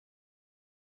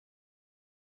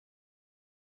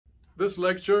This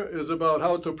lecture is about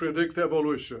how to predict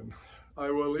evolution. I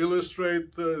will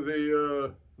illustrate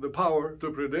the power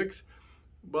to predict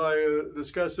by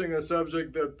discussing a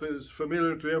subject that is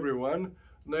familiar to everyone,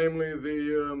 namely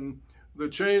the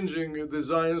changing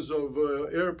designs of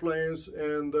airplanes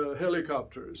and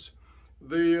helicopters.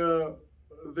 The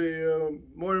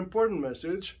more important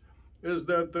message is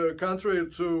that contrary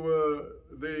to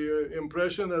the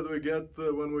impression that we get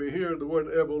when we hear the word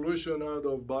evolution out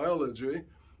of biology,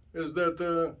 is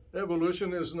that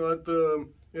evolution is not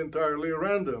entirely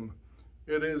random.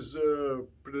 It is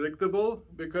predictable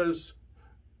because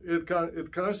it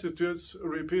constitutes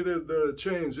repeated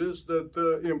changes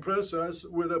that impress us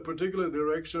with a particular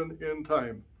direction in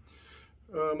time.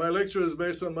 My lecture is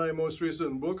based on my most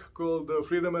recent book called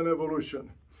Freedom and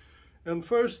Evolution. And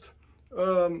first,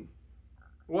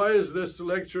 why is this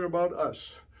lecture about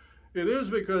us? It is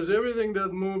because everything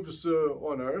that moves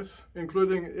on Earth,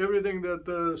 including everything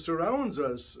that surrounds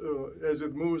us as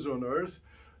it moves on Earth,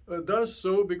 does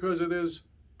so because it is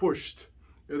pushed.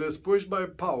 It is pushed by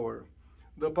power.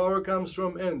 The power comes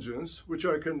from engines, which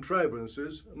are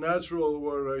contrivances, natural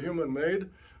or human-made,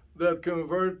 that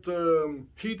convert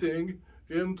heating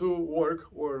into work,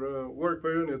 or work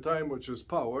per unit time, which is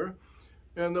power.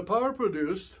 And the power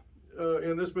produced,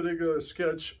 in this particular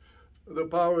sketch, the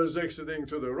power is exiting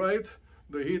to the right,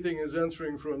 the heating is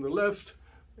entering from the left,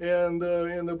 and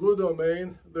in the blue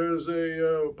domain, there's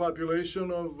a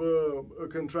population of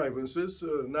contrivances,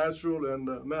 natural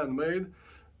and man-made.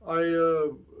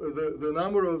 The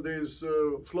number of these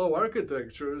flow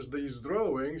architectures, these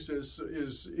drawings,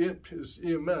 is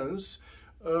immense,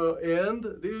 and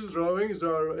these drawings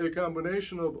are a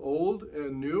combination of old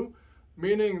and new,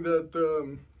 meaning that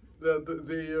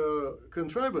the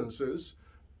contrivances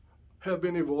have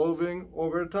been evolving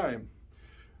over time.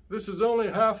 This is only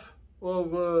half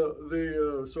of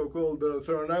the so-called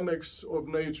thermodynamics of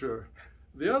nature.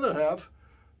 The other half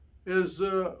is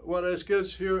what I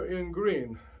sketched here in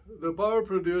green. The power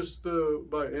produced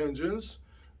by engines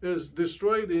is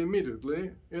destroyed immediately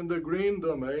in the green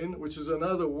domain, which is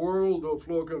another world of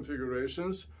flow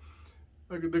configurations.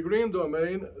 The green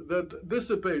domain that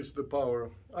dissipates the power.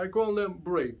 I call them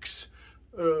brakes.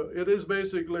 It is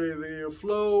basically the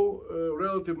flow,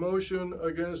 relative motion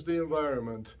against the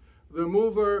environment. The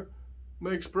mover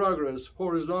makes progress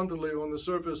horizontally on the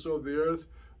surface of the Earth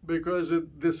because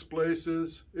it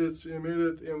displaces its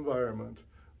immediate environment.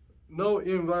 No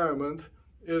environment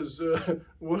is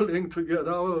willing to get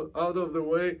out of the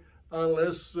way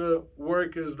unless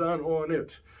work is done on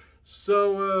it.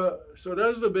 So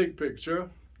that's the big picture,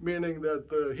 meaning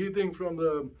that heating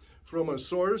from a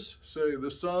source, say the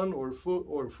sun or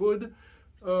food,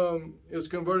 is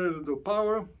converted into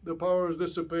power. The power is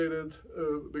dissipated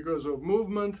because of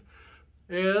movement.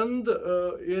 And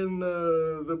in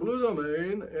the blue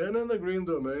domain and in the green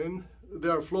domain,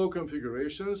 there are flow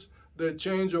configurations. They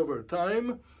change over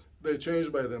time. They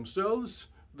change by themselves.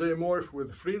 They morph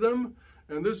with freedom.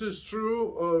 And this is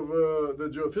true of the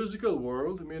geophysical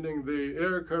world, meaning the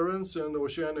air currents and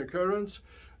oceanic currents,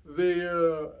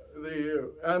 the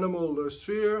animal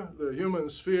sphere, the human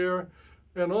sphere,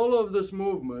 and all of this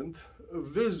movement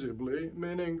visibly,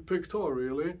 meaning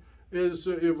pictorially, is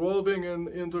evolving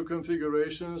into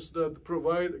configurations that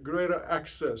provide greater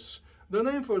access. The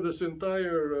name for this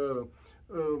entire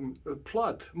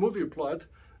movie plot,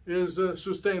 is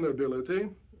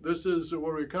sustainability. This is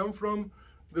where we come from.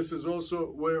 This is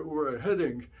also where we're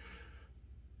heading.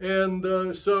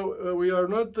 And so we are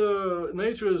not,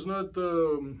 nature is not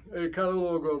a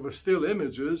catalog of still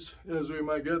images, as we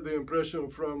might get the impression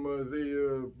from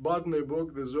the botany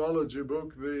book, the zoology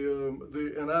book,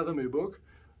 the anatomy book.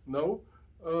 No.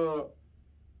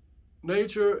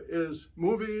 Nature is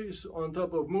movies on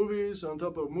top of movies on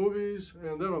top of movies,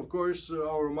 and then of course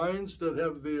our minds that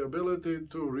have the ability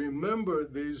to remember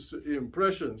these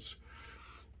impressions.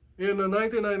 In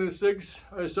 1996,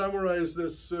 I summarized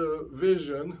this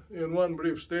vision in one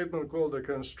brief statement called the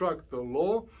construct the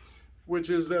law,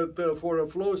 which is that for a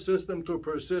flow system to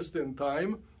persist in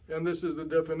time, and this is the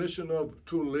definition of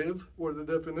to live, or the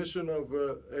definition of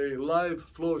a live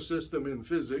flow system in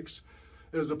physics,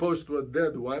 as opposed to a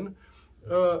dead one,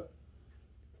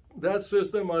 that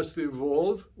system must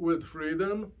evolve with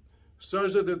freedom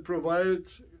such that it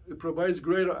provides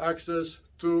greater access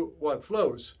to what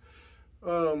flows.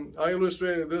 I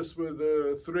illustrated this with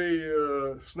three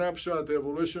snapshot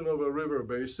evolution of a river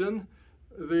basin.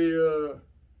 The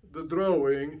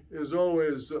drawing is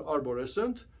always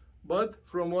arborescent, but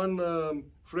from one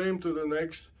frame to the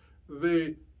next,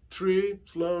 the tree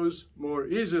flows more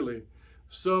easily.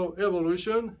 So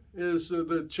evolution is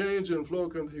the change in flow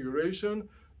configuration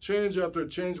change after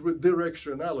change with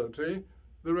directionality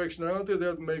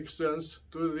that makes sense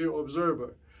to the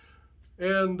observer.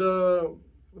 And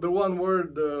the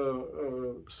one-word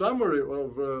summary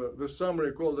of the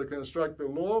summary called the constructive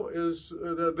law is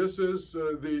that this is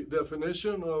the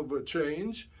definition of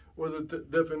change, or the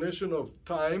definition of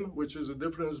time, which is the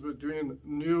difference between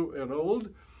new and old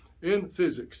in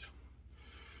physics.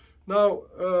 Now,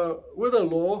 with a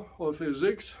law of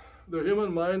physics, the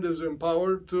human mind is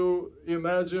empowered to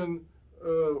imagine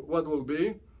what will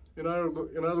be. In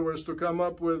other words, to come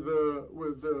up with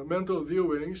mental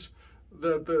viewings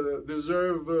that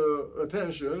deserve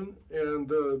attention and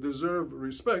deserve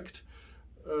respect,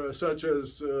 such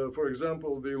as, for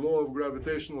example, the law of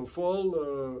gravitational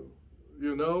fall.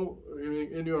 You know,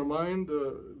 in your mind,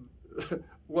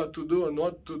 what to do and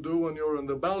not to do when you're on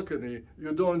the balcony.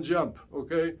 You don't jump,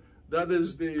 okay? That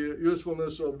is the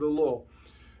usefulness of the law.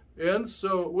 And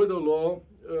so with the law,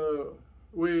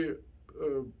 we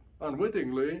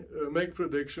unwittingly make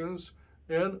predictions,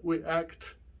 and we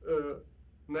act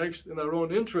next in our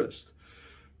own interest.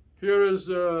 Here is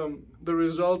the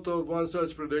result of one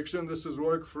such prediction. This is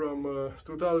work from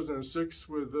 2006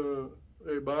 with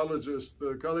a biologist,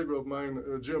 a colleague of mine,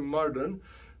 Jim Marden.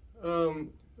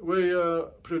 We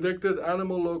predicted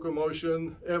animal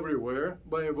locomotion everywhere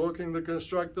by invoking the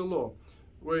constructive law.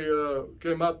 We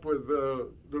came up with the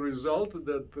result,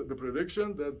 that the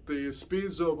prediction that the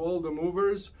speeds of all the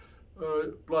movers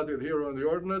plotted here on the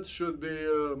ordinate should be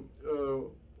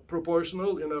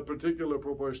proportional in a particular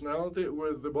proportionality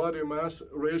with the body mass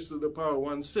raised to the power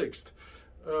 1/6.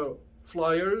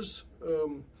 Flyers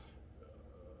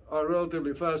are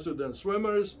relatively faster than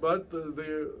swimmers, but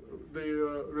the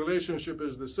relationship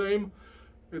is the same.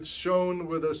 It's shown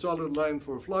with a solid line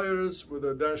for flyers, with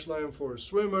a dashed line for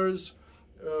swimmers.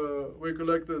 We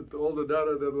collected all the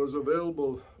data that was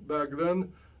available back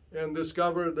then and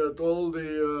discovered that all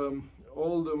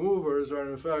the movers are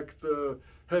in fact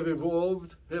have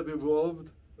evolved,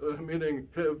 meaning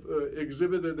have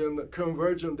exhibited in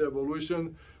convergent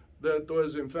evolution that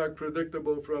was in fact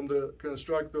predictable from the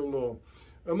constructive law.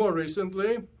 More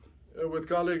recently, with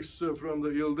colleagues from the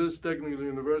Yildiz Technical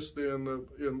University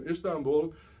in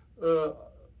Istanbul,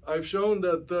 I've shown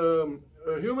that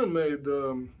human-made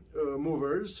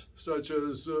movers, such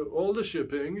as all the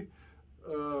shipping,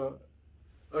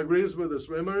 agrees with the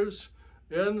swimmers,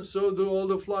 and so do all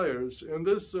the flyers. In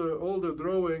this older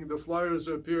drawing, the flyers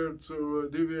appear to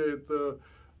deviate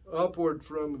upward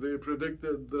from the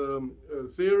predicted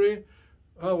theory.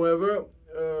 However,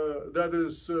 that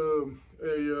is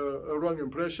a wrong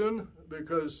impression,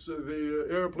 because the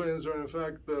airplanes are in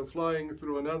fact flying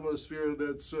through an atmosphere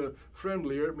that's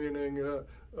friendlier, meaning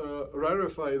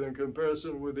rarefied in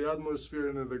comparison with the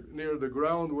atmosphere near the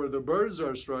ground where the birds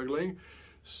are struggling.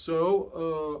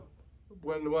 So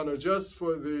when one adjusts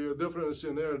for the difference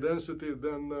in air density,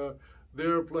 then the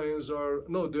airplanes are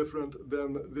no different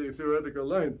than the theoretical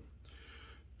line.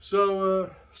 So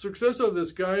success of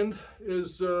this kind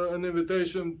is an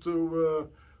invitation to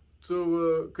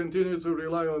continue to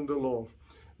rely on the law.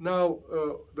 Now,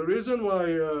 the reason why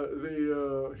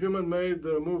the human-made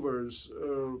movers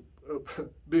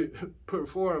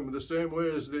perform the same way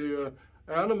as the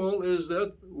animal is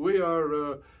that we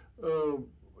are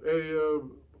a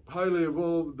highly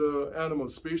evolved animal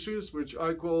species, which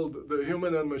I called the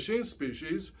human and machine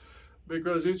species,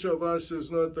 because each of us is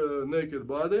not a naked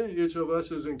body. Each of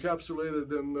us is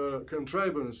encapsulated in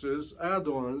contrivances,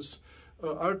 add-ons,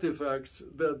 artifacts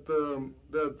that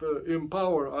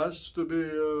empower us to be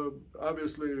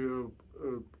obviously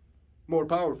more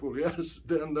powerful, yes,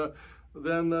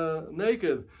 than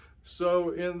naked. So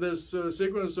in this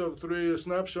sequence of 3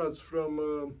 snapshots from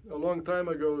a long time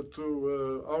ago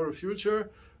to our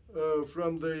future,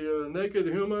 from the naked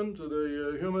human to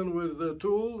the human with the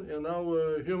tool, and now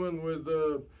a human with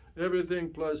everything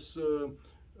plus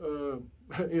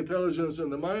intelligence in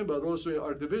the mind, but also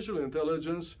artificial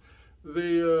intelligence,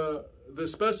 the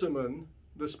specimen,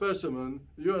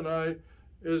 you and I,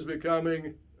 is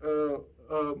becoming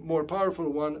a more powerful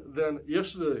one than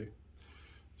yesterday.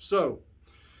 So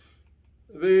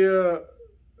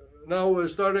now we're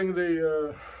starting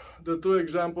the 2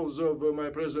 examples of my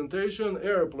presentation.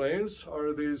 Airplanes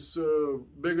are these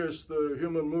biggest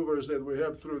human movers that we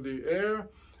have through the air.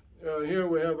 Here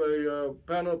we have a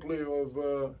panoply of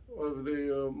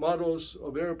the models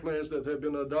of airplanes that have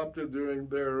been adopted during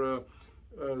their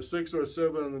 6 or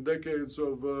 7 decades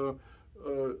of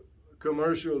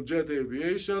commercial jet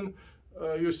aviation.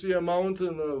 You see a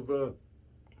mountain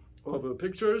of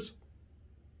pictures.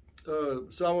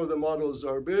 Some of the models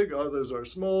are big, others are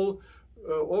small.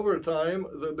 over time,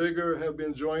 the bigger have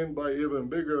been joined by even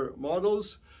bigger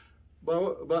models.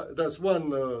 But that's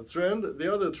one trend.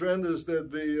 The other trend is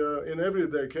that in every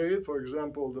decade, for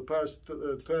example, the past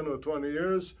 10 or 20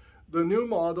 years, the new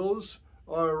models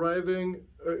are arriving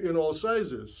in all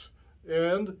sizes.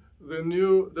 And the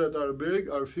new that are big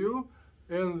are few,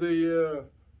 and the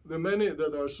many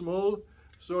that are small,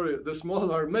 the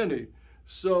small are many.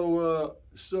 So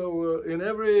in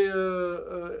every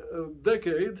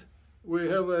decade, we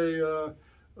have a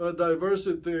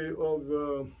diversity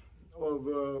of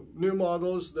new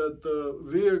models that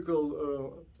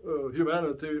vehicle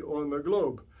humanity on the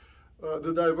globe.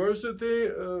 The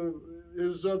diversity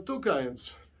is of two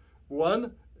kinds.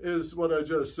 One is what I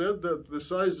just said, that the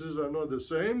sizes are not the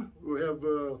same. We have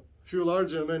a few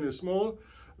large and many small.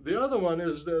 The other one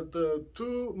is that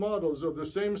two models of the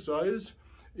same size,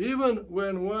 even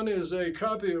when one is a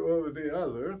copy of the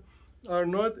other, are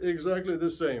not exactly the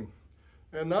same.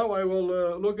 And now I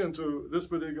will look into this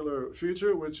particular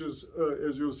feature, which is,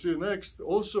 as you'll see next,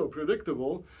 also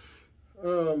predictable.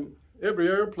 Every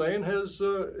airplane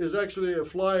is actually a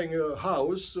flying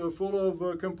house full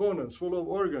of components, full of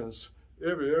organs.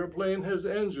 Every airplane has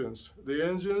engines. The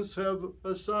engines have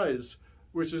a size,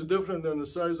 which is different than the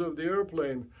size of the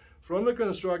airplane. From the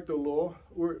constructor law,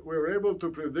 we're able to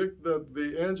predict that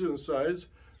the engine size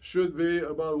should be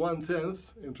about 1/10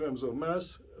 in terms of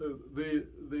mass,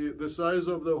 the size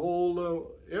of the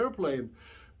whole airplane.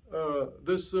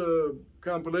 This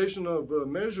compilation of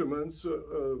measurements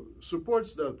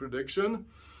supports that prediction,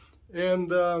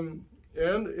 and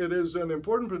it is an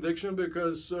important prediction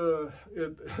because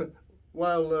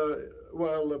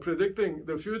while predicting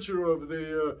the future of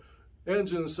the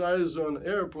engine size on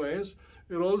airplanes,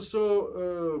 it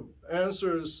also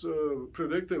answers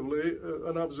predictively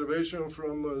an observation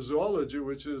from zoology,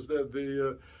 which is that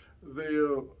the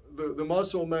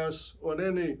muscle mass on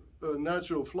any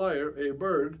natural flyer, a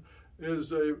bird,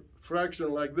 is a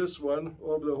fraction like this one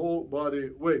of the whole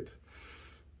body weight.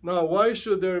 Now, why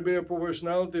should there be a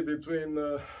proportionality between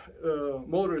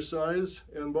motor size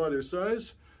and body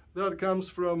size? That comes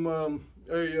from a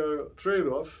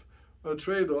trade-off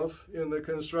in the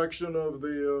construction of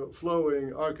the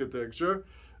flowing architecture.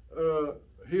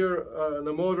 Here,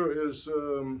 the motor is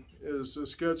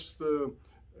sketched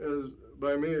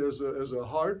by me as a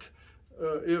heart.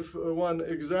 If one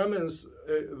examines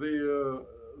the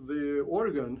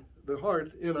organ, the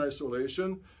heart, in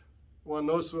isolation, one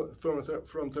knows from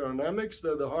thermodynamics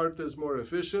that the heart is more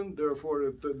efficient, therefore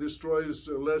it destroys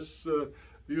less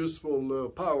useful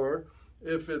power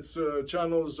if its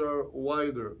channels are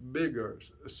wider, bigger.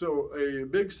 So a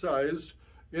big size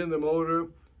in the motor,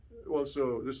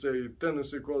 also there's a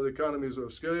tendency called economies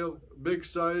of scale. Big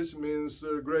size means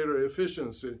greater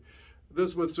efficiency.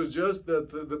 This would suggest that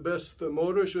the best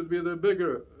motor should be the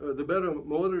better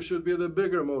motor should be the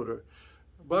bigger motor.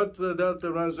 But that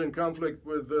runs in conflict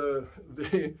with the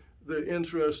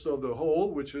interest of the whole,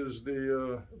 which is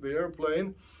the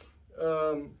airplane.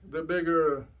 The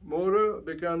bigger motor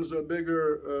becomes a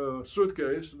bigger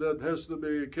suitcase that has to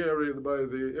be carried by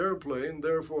the airplane,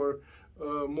 therefore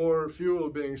more fuel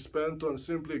being spent on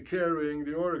simply carrying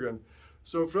the organ.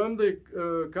 So from the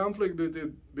conflict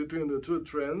between the two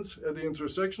trends, at the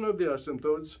intersection of the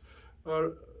asymptotes,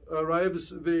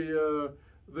 arrives the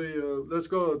let's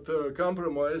call it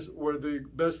compromise, where the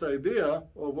best idea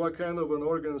of what kind of an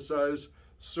organ size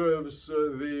serves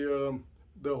the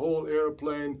whole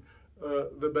airplane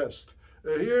the best.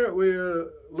 Here we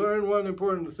learn one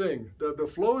important thing, that the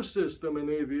flow system in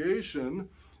aviation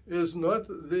is not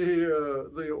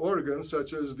the organ,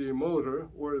 such as the motor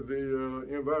or the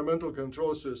environmental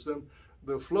control system.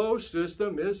 The flow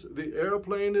system is the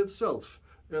airplane itself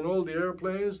and all the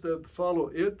airplanes that follow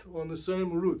it on the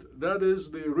same route. That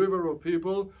is the river of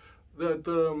people that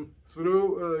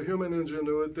through human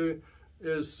ingenuity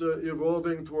is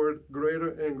evolving toward greater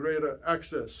and greater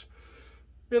access.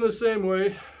 In the same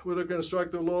way, with the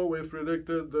constructor law, we've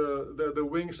predicted that the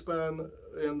wingspan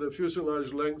and the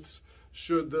fuselage lengths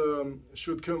should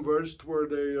converge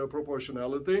toward a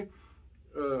proportionality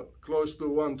close to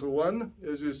 1-to-1,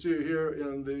 as you see here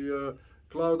in the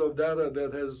cloud of data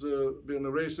that has been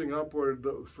racing upward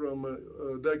from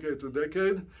decade to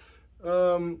decade.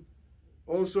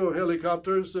 Also,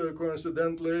 helicopters,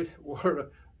 coincidentally,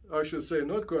 or I should say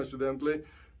not coincidentally,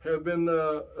 have been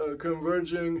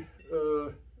converging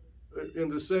in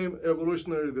the same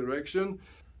evolutionary direction.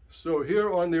 So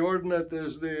here on the ordinate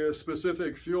is the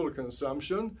specific fuel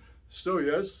consumption. So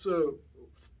yes,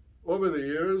 over the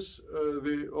years,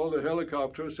 all the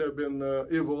helicopters have been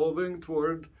evolving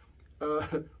toward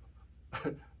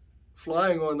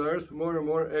flying on Earth more and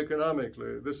more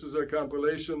economically. This is a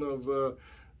compilation of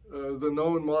the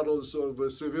known models of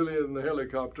civilian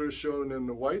helicopters shown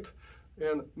in white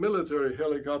and military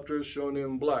helicopters shown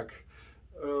in black.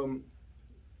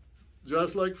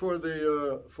 Just like for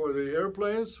the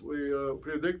airplanes, we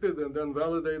predicted and then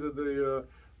validated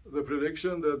the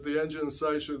prediction that the engine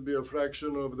size should be a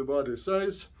fraction of the body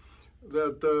size,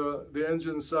 that the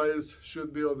engine size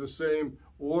should be of the same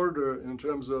order in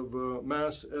terms of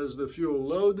mass as the fuel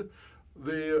load.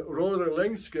 The rotor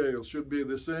length scale should be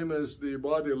the same as the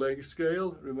body length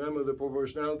scale. Remember the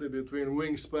proportionality between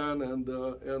wingspan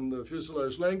and the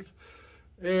fuselage length.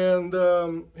 And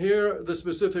here the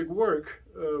specific work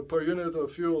per unit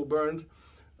of fuel burned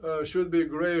should be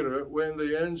greater when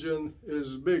the engine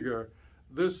is bigger.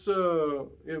 This a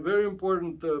very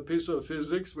important piece of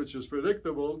physics, which is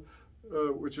predictable,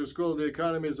 which is called the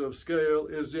economies of scale,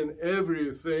 is in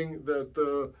everything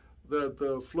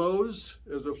that flows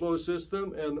as a flow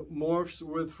system and morphs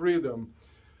with freedom.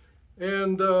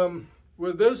 And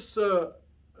with this,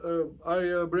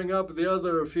 I bring up the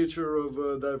other feature of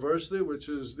diversity, which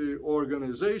is the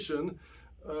organization,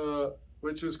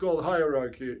 which is called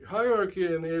hierarchy.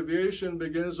 Hierarchy in aviation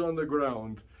begins on the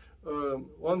ground.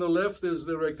 On the left is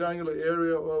the rectangular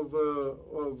area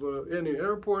of any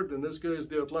airport, in this case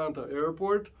the Atlanta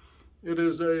airport. It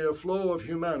is a flow of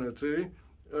humanity,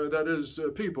 that is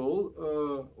people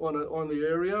on the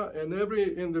area, and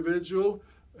every individual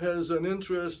has an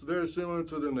interest very similar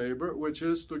to the neighbor, which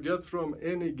is to get from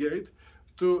any gate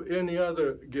to any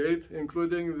other gate,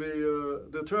 including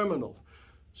the terminal.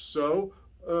 So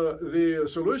the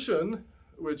solution,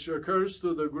 which occurs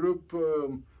to the group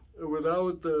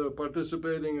without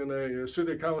participating in a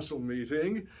city council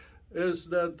meeting, is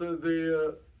that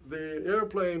the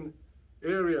airplane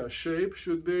area shape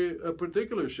should be a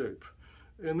particular shape.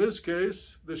 In this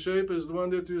case, the shape is the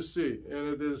one that you see, and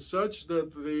it is such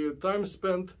that the time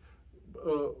spent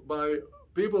by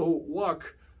people who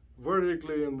walk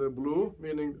vertically in the blue,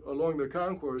 meaning along the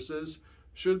concourses,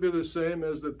 should be the same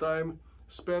as the time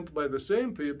spent by the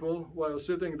same people while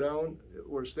sitting down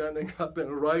or standing up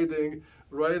and riding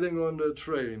on the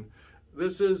train.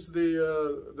 This is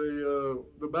the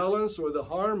balance or the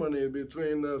harmony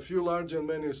between a few large and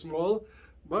many small,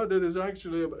 but it is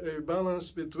actually a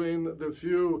balance between the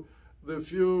few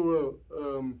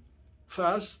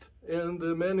fast and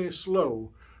the many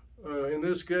slow. In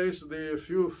this case, the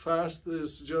few fast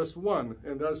is just one,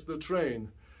 and that's the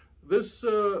train. This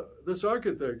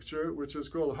architecture, which is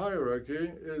called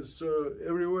hierarchy, is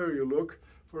everywhere you look.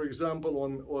 For example,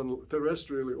 on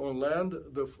terrestrially, on land,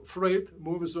 the freight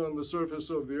moves on the surface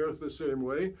of the earth the same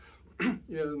way.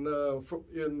 In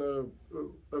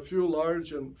a few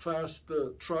large and fast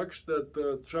trucks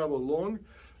that travel long,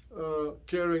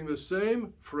 carrying the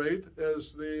same freight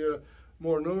as the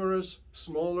more numerous,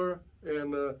 smaller,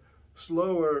 and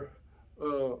slower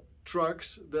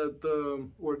trucks that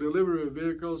or delivery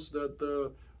vehicles that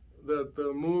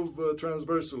move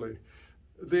transversely.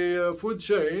 The food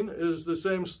chain is the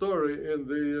same story in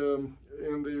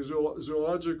the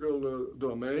zoological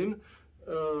domain,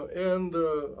 and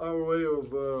our way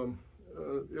of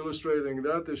illustrating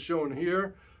that is shown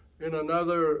here in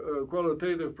another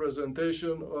qualitative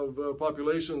presentation of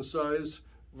population size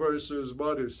versus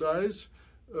body size.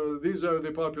 These are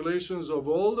the populations of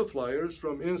all the flyers,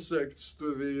 from insects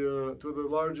to the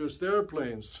largest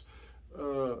airplanes.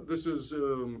 This is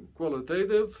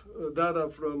qualitative data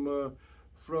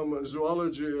from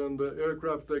zoology and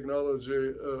aircraft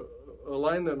technology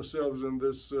align themselves in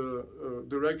this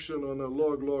direction on a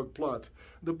log-log plot.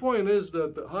 The point is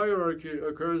that the hierarchy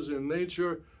occurs in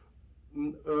nature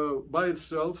by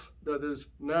itself, that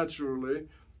is, naturally.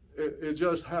 It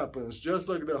just happens, just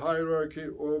like the hierarchy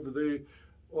of the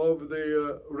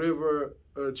river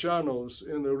channels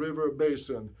in the river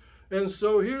basin. And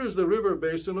so here is the river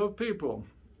basin of people,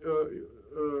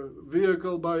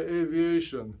 vehicle by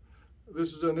aviation.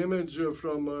 This is an image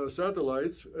from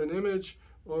satellites, an image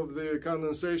of the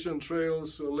condensation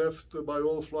trails left by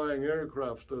all flying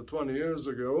aircraft 20 years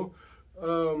ago.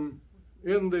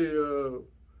 In the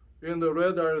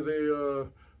red are the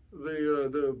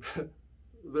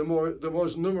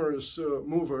most numerous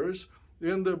movers.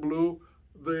 In the blue,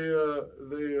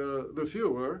 the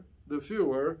fewer.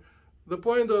 The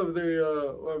point of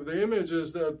the image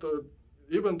is that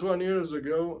even 20 years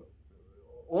ago,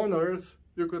 on Earth,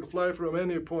 you could fly from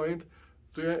any point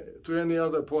to any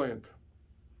other point.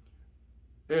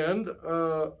 And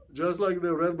just like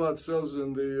the red blood cells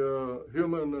in the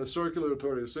human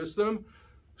circulatory system,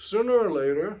 sooner or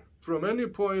later, from any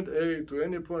point A to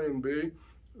any point B,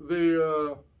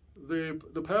 the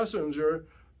passenger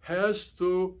has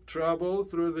to travel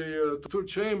through the two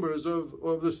chambers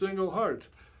of the single heart.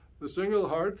 The single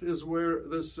heart is where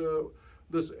this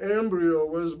embryo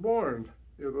was born.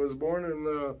 It was born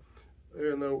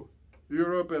in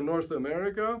Europe and North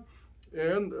America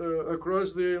and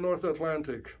across the North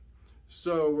Atlantic.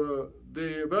 So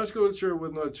the vasculature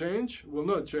will not change.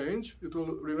 It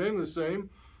will remain the same,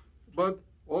 but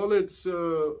all its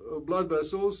blood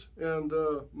vessels and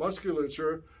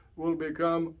musculature will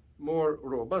become more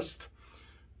robust.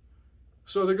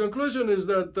 So the conclusion is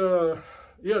that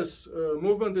yes,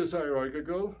 movement is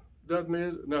hierarchical. That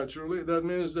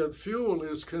means that fuel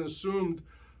is consumed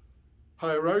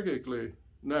hierarchically,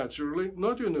 naturally,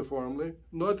 not uniformly,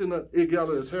 not in an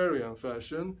egalitarian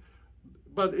fashion,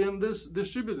 but in this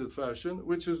distributed fashion,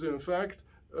 which is in fact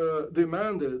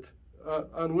demanded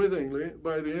unwittingly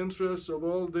by the interests of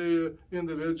all the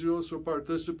individuals who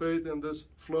participate in this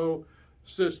flow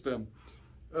system.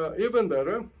 Even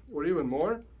better, or even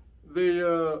more,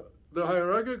 the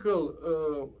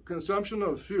hierarchical consumption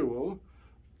of fuel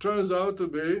turns out to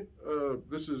be,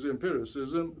 this is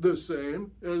empiricism, the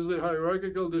same as the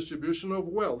hierarchical distribution of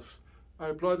wealth.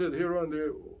 I plotted here on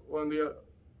the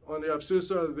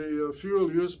abscissa the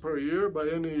fuel used per year by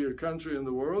any country in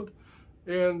the world,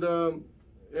 and on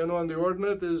the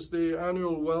ordinate is the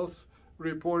annual wealth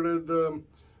reported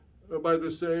by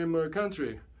the same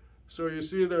country. So you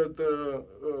see that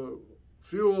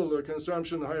fuel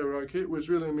consumption hierarchy, which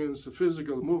really means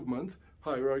physical movement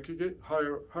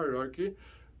hierarchy,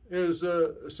 is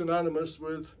synonymous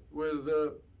with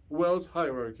wealth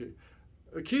hierarchy.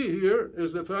 A key here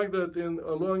is the fact that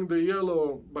along the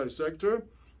yellow bisector,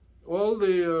 all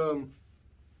the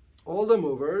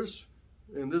movers,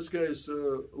 in this case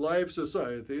life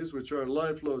societies, which are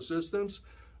life flow systems,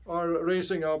 are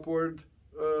racing upward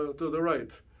to the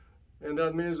right. And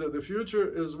that means that the future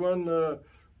is one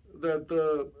that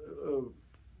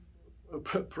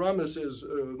promises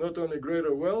not only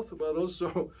greater wealth, but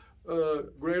also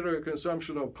greater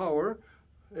consumption of power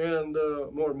and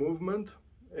more movement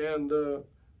and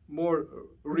more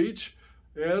reach,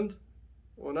 and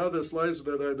on other slides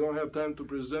that I don't have time to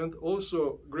present,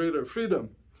 also greater freedom.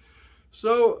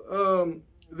 So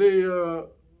there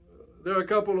are a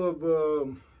couple of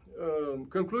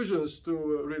conclusions to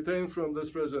retain from this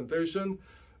presentation.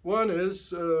 One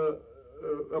is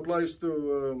applies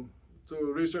to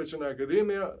research and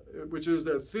academia, which is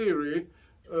that theory,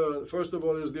 first of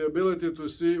all, is the ability to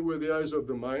see with the eyes of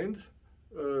the mind.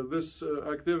 This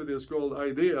activity is called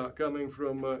idea, coming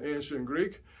from ancient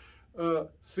Greek.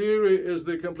 Theory is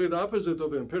the complete opposite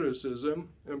of empiricism.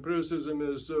 Empiricism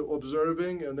is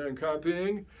observing and then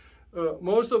copying.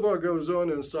 Most of what goes on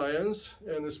in science,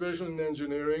 and especially in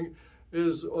engineering,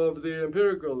 is of the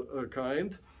empirical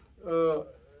kind.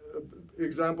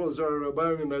 Examples are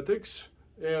biomimetics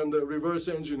and reverse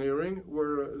engineering,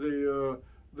 where the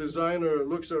designer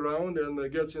looks around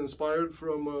and gets inspired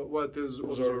from what is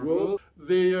observable.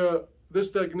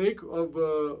 This technique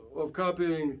of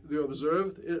copying the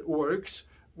observed, it works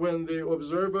when the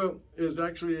observer is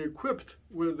actually equipped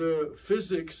with the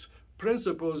physics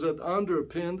principles that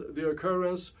underpinned the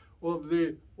occurrence of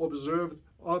the observed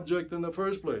object in the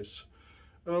first place.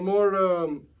 More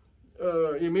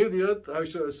immediate,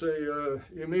 actually I say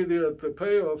immediate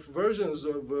payoff versions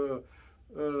of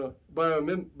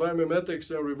biomimetics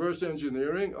and reverse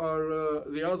engineering are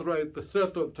the outright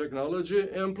theft of technology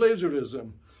and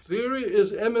plagiarism. Theory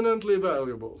is eminently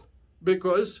valuable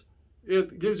because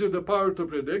it gives you the power to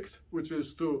predict, which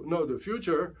is to know the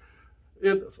future.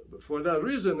 For that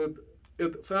reason,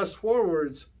 it fast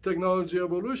forwards technology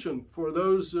evolution for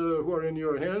those who are in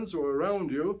your hands or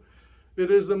around you. It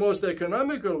is the most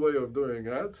economical way of doing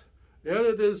that, and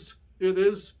it is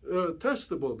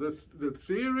testable. The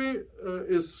theory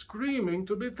is screaming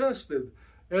to be tested,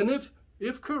 and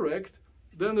if correct,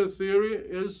 then the theory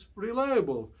is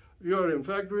reliable. You are in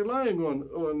fact relying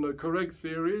on correct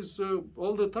theories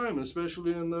all the time,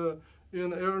 especially in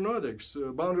aeronautics.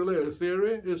 Boundary layer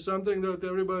theory is something that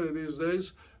everybody these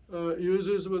days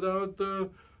uses without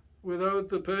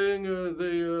paying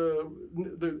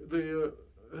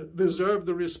deserve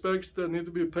the respects that need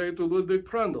to be paid to Ludwig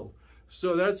Prandtl.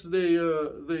 So that's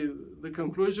the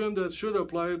conclusion that should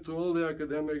apply to all the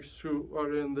academics who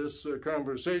are in this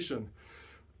conversation.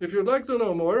 If you'd like to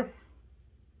know more,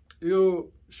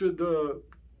 you should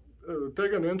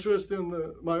take an interest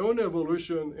in my own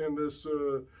evolution in this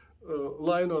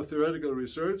line of theoretical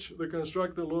research. The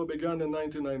constructed law began in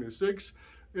 1996.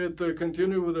 It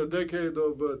continued with a decade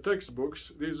of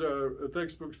textbooks. These are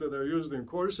textbooks that are used in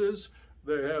courses.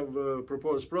 They have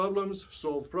proposed problems,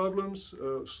 solved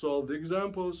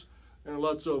examples, and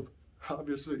lots of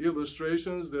obviously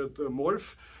illustrations that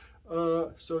morph.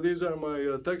 So these are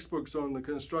my textbooks on the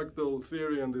constructal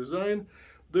theory and design.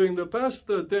 During the past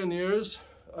 10 years,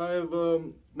 I've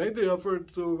made the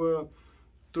effort to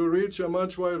reach a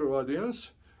much wider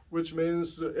audience, which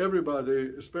means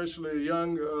everybody, especially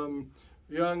young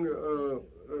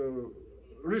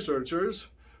researchers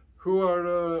who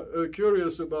are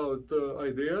curious about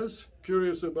ideas,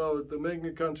 curious about making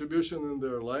a contribution in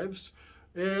their lives,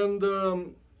 and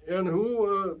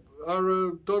who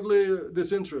are totally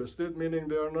disinterested, meaning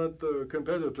they are not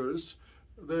competitors.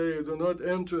 They do not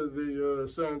enter the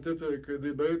scientific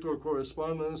debate or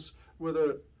correspondence with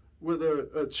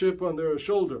a chip on their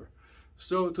shoulder.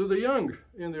 So to the young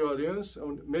in the audience,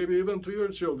 maybe even to your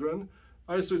children,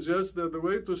 I suggest that the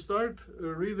way to start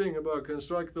reading about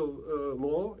constructal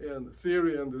law and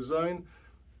theory and design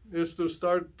is to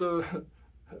start,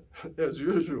 as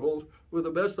usual, with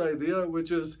the best idea,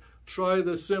 which is try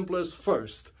the simplest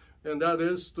first. And that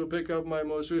is to pick up my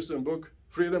most recent book,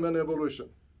 Freedom and Evolution.